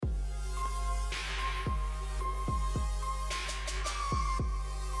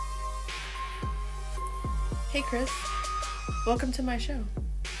Hey, Chris. Welcome to my show.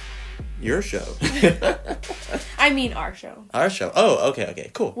 Your show. I mean our show. Our show. Oh, okay.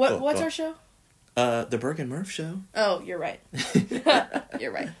 Cool. What's cool. our show? The Burk and Murph show. Oh, you're right.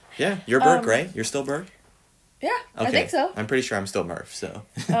 You're right. Yeah, you're Burk, right? You're still Burk? Yeah, Okay. I think so. I'm pretty sure I'm still Murph, so.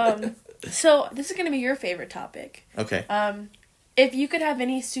 So this is going to be your favorite topic. Okay. If you could have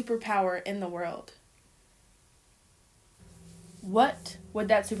any superpower in the world, what would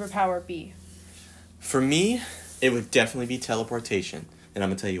that superpower be? For me, it would definitely be teleportation, and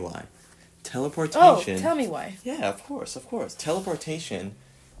I'm going to tell you why. Teleportation. Oh, tell me why. Yeah, of course. Teleportation,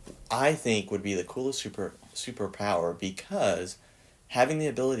 I think, would be the coolest superpower because having the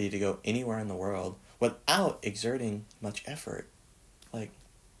ability to go anywhere in the world without exerting much effort, like,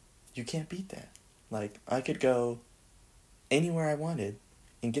 you can't beat that. Like, I could go anywhere I wanted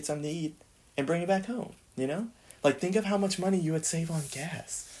and get something to eat and bring it back home, you know? Like, think of how much money you would save on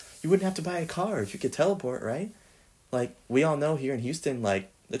gas. You wouldn't have to buy a car if you could teleport, right? Like, we all know here in Houston, like,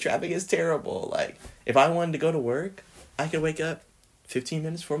 the traffic is terrible. Like, if I wanted to go to work, I could wake up 15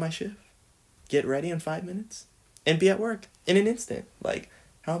 minutes before my shift, get ready in 5 minutes, and be at work in an instant. Like,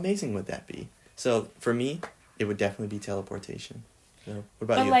 how amazing would that be? So, for me, it would definitely be teleportation. So, what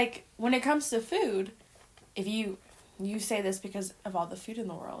about you? But, like, when it comes to food, if you say this because of all the food in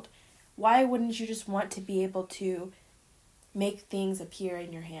the world, why wouldn't you just want to be able to make things appear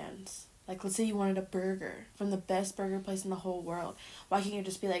in your hands? Like, let's say you wanted a burger from the best burger place in the whole world. Why can't you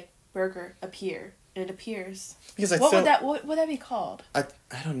just be like, burger, appear, and it appears? Because what would that be called? I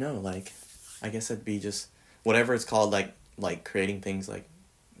don't know. Like, I guess it'd be just whatever it's called. Like creating things like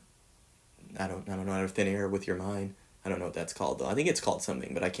I don't know, out of thin air with your mind. I don't know what that's called though. I think it's called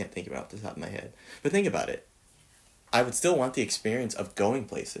something, but I can't think of it off the top of my head. But think about it. I would still want the experience of going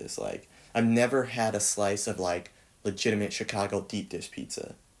places. Like, I've never had a slice of like legitimate Chicago deep dish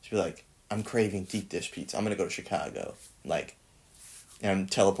pizza. To be like, I'm craving deep dish pizza. I'm gonna go to Chicago, like, and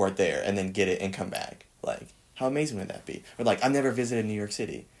teleport there, and then get it and come back. Like, how amazing would that be? Or like, I've never visited New York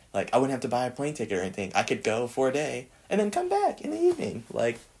City. Like, I wouldn't have to buy a plane ticket or anything. I could go for a day and then come back in the evening.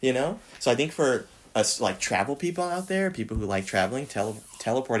 Like, you know. So I think for us, like, travel people out there, people who like traveling,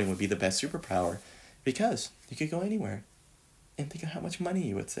 teleporting would be the best superpower, because you could go anywhere, and think of how much money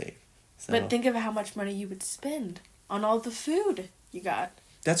you would save. So, But think of how much money you would spend on all the food you got.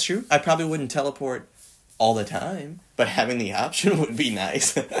 That's true. I probably wouldn't teleport all the time, but having the option would be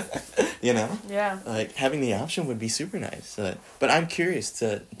nice. You know? Yeah. Like, having the option would be super nice. But I'm curious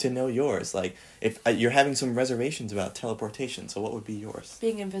to know yours. Like, if you're having some reservations about teleportation, so what would be yours?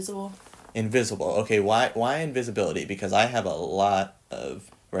 Being invisible. Invisible. Okay, why invisibility? Because I have a lot of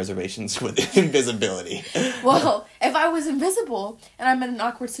reservations with invisibility. Well, if I was invisible and I'm in an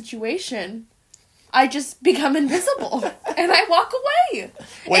awkward situation, I just become invisible and I walk away.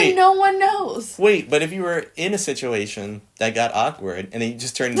 Wait. And no one knows. Wait, but if you were in a situation that got awkward and then you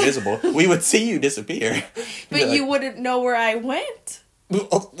just turned invisible, we would see you disappear. But you wouldn't know where I went.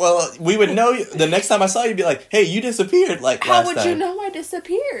 Well, we would know the next time I saw you, you'd be like, hey, you disappeared like How last would time. you know I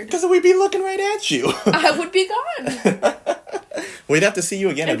disappeared? Because we'd be looking right at you. I would be gone. We'd have to see you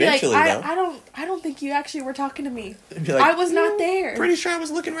again I'd be eventually, like, though. I don't think you actually were talking to me. It'd be like, I was not there. Pretty sure I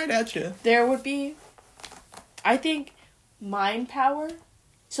was looking right at you. There would be, I think, mind power.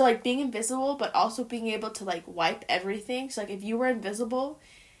 So, like, being invisible, but also being able to, like, wipe everything. So, like, if you were invisible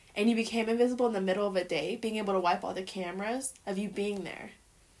and you became invisible in the middle of a day, being able to wipe all the cameras of you being there.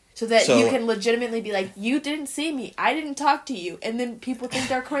 So that you can legitimately be like, you didn't see me, I didn't talk to you, and then people think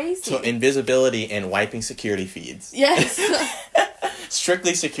they're crazy. So invisibility and wiping security feeds. Yes.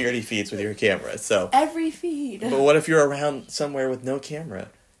 Strictly security feeds with your camera. So every feed. But what if you're around somewhere with no camera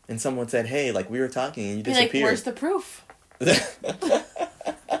and someone said, hey, like, we were talking and you disappeared? Like, where's the proof?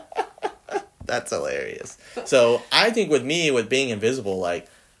 That's hilarious. So I think with me, with being invisible, like,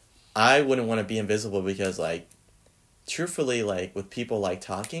 I wouldn't want to be invisible because, like, truthfully, like, with people, like,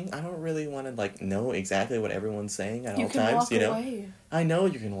 talking, I don't really want to, like, know exactly what everyone's saying at all times, you know? Away. I know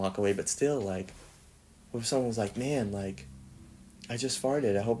you can walk away, but still, like, if someone was like, man, like, I just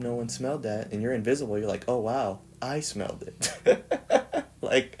farted, I hope no one smelled that, and you're invisible, you're like, oh, wow, I smelled it.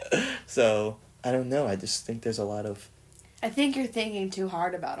 Like, so, I don't know, I just think there's a lot of... I think you're thinking too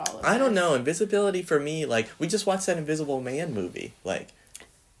hard about all of that. I don't know, invisibility for me, like, we just watched that Invisible Man movie, like...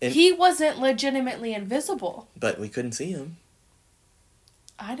 He wasn't legitimately invisible. But we couldn't see him.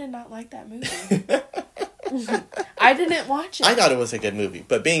 I did not like that movie. I didn't watch it. I thought it was a good movie.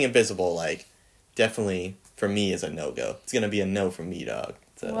 But being invisible, like, definitely, for me, is a no-go. It's going to be a no from me, dog.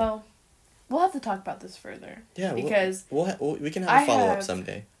 So. Well, we'll have to talk about this further. Yeah, because we can have a follow-up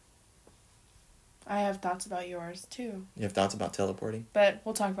someday. I have thoughts about yours, too. You have thoughts about teleporting? But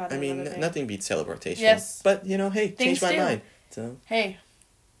we'll talk about it another day. Nothing beats teleportation. Yes. But, hey, change my mind. So. Hey,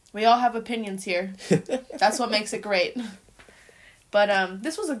 we all have opinions here. That's what makes it great. But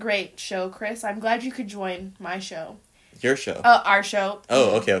this was a great show, Chris. I'm glad you could join my show. Your show? Our show.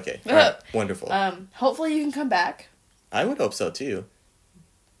 Oh, okay. All right. Wonderful. Hopefully you can come back. I would hope so, too.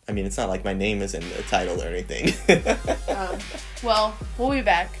 It's not like my name is in the title or anything. Well, we'll be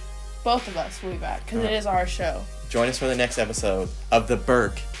back. Both of us will be back, because it is our show. Join us for the next episode of the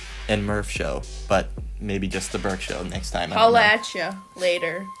Burk and Murph show, but maybe just the Burk show next time. Holla at ya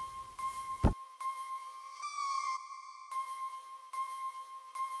later.